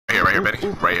right here,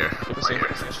 Benny. Right here. Right here.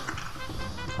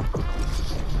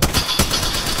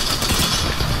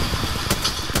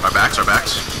 Our backs, our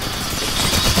backs.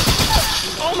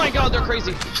 Oh my god, they're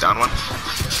crazy. Down one.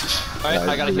 Alright,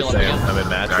 I gotta heal up again. I'm in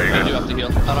match. No, you're I good. do have to heal.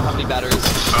 I don't have any batteries.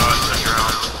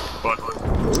 But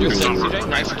You're safe, CJ.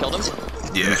 Nice, you killed him.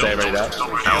 Yeah. Say ready up.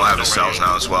 I will have the cells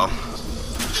now as well.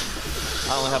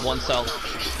 I only have one cell.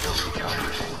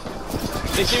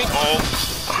 They see me? oh,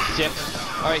 Yep.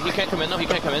 Alright, he can't come in. No, he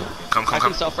can't come in. Come. I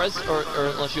can self-res, or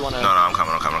unless you wanna... No, I'm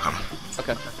coming.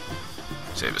 Okay.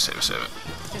 Save it.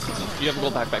 You have a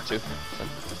gold backpack too.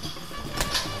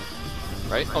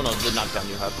 Right? Oh no, the knockdown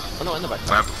you have. Oh no, in the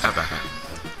backpack. I have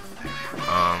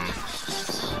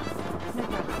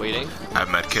backpack. Waiting. I have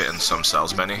medkit and some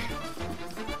cells, Benny.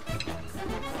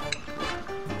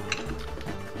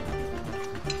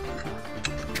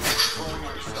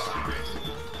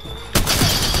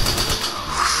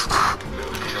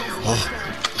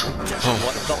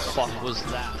 What the fuck was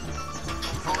that?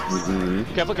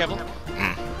 Careful. Going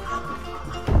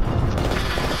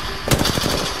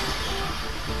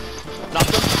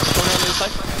knocked him. Going on the other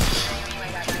side.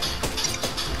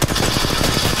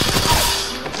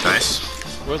 Nice.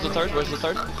 Where's the third?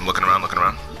 I'm looking around.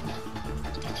 I'm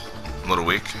a little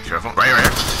weak. Careful. Right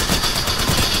here.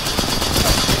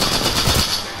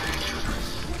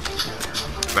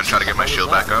 I'm gonna try to get my shield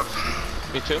back up.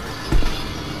 Me too.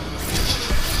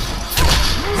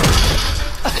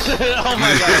 Oh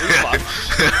my god, we fucked.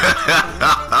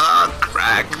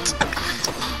 Cracked.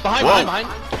 Behind.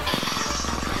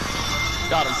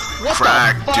 Got him. What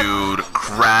Cracked, the fuck? dude.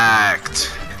 Cracked.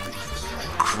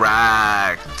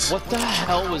 What the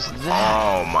hell was that?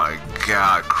 Oh my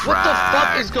god, cracked. What the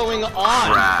fuck is going on?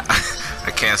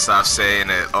 I can't stop saying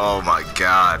it. Oh my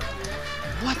god.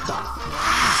 What the?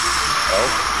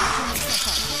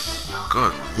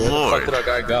 Good Where the lord. fuck did our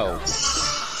guy go?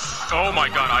 oh my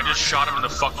god, I just shot him in the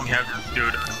fucking head,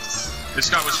 dude. This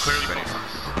guy was clearly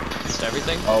Just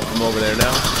everything? Oh, from over there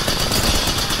now?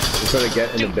 We're trying to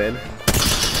get in the bin. I'm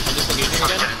just engaging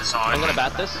again. I'm gonna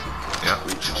bat this. Yeah.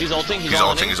 He's ulting. He's ulting,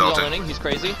 all-inning. he's He's ulting. all-inning. He's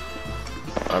crazy.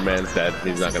 Our man's dead.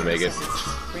 He's not gonna make it.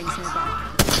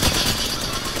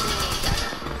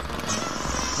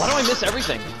 Why do I miss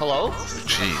everything? Hello?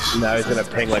 Jeez. Now he's gonna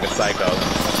ping like a psycho.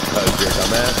 Cause you're a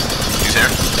dumbass. He's here.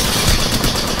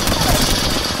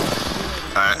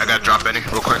 Alright, I gotta drop Benny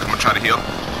real quick. I'm gonna try to heal.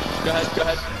 Go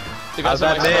ahead. The How's guys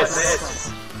that on my miss?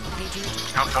 side.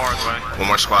 how far away? One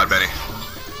more squad, Benny.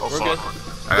 Oh, We're fuck. good.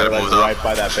 I gotta They're, move like, though. right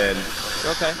by that bin.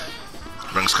 We're okay.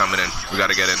 Ring's coming in. We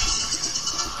gotta get in.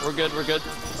 We're good. We're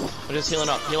just healing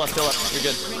up. Heal up. You're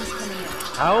good.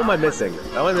 How am I missing?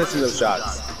 How am I missing those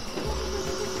shots?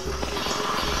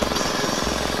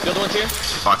 The other one's here.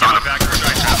 Oh, I found him. Back here,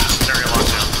 I have this area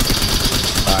locked down.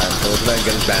 Alright, so let's go and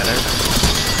get his banner.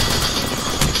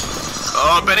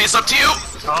 Oh, Benny, it's up to you.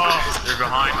 Oh, they're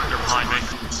behind me.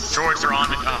 George, they're on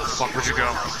me. Oh, fuck, where'd you go?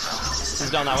 He's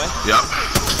down that way. Yep.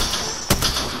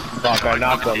 Fuck, I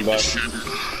knocked him, but... I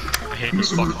hate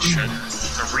this fucking shit.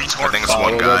 The retard. I think it's Oh,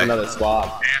 one there was guy. another squad.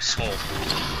 asshole.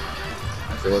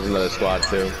 There was another squad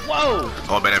too. Whoa.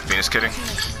 Oh, Benny, Phoenix kidding.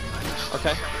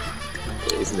 Okay.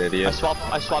 He's an I idiot. swap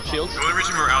shields. The only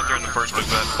reason we were out there in the first place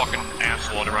was that fucking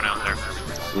asshole to run out there.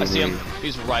 I see him.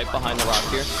 He's right behind the rock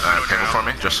here. Alright, ping him for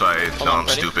me, just so I know I'm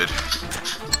ready? stupid.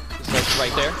 He's like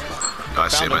right there. Oh, I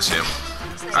see him.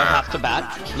 I have to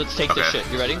bat. Let's take this Okay.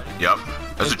 shit. You ready? Yep.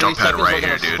 There's a In 3 jump pad seconds, right we're here,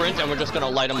 gonna dude. sprint and we're just gonna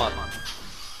light him up.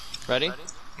 Ready?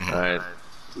 Alright.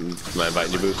 Am I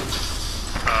inviting you, Boost?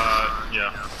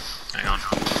 Yeah. Hang on.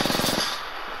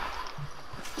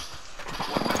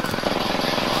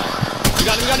 We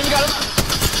got him.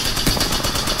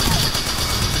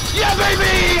 Yeah,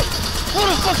 baby! What a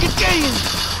fucking game!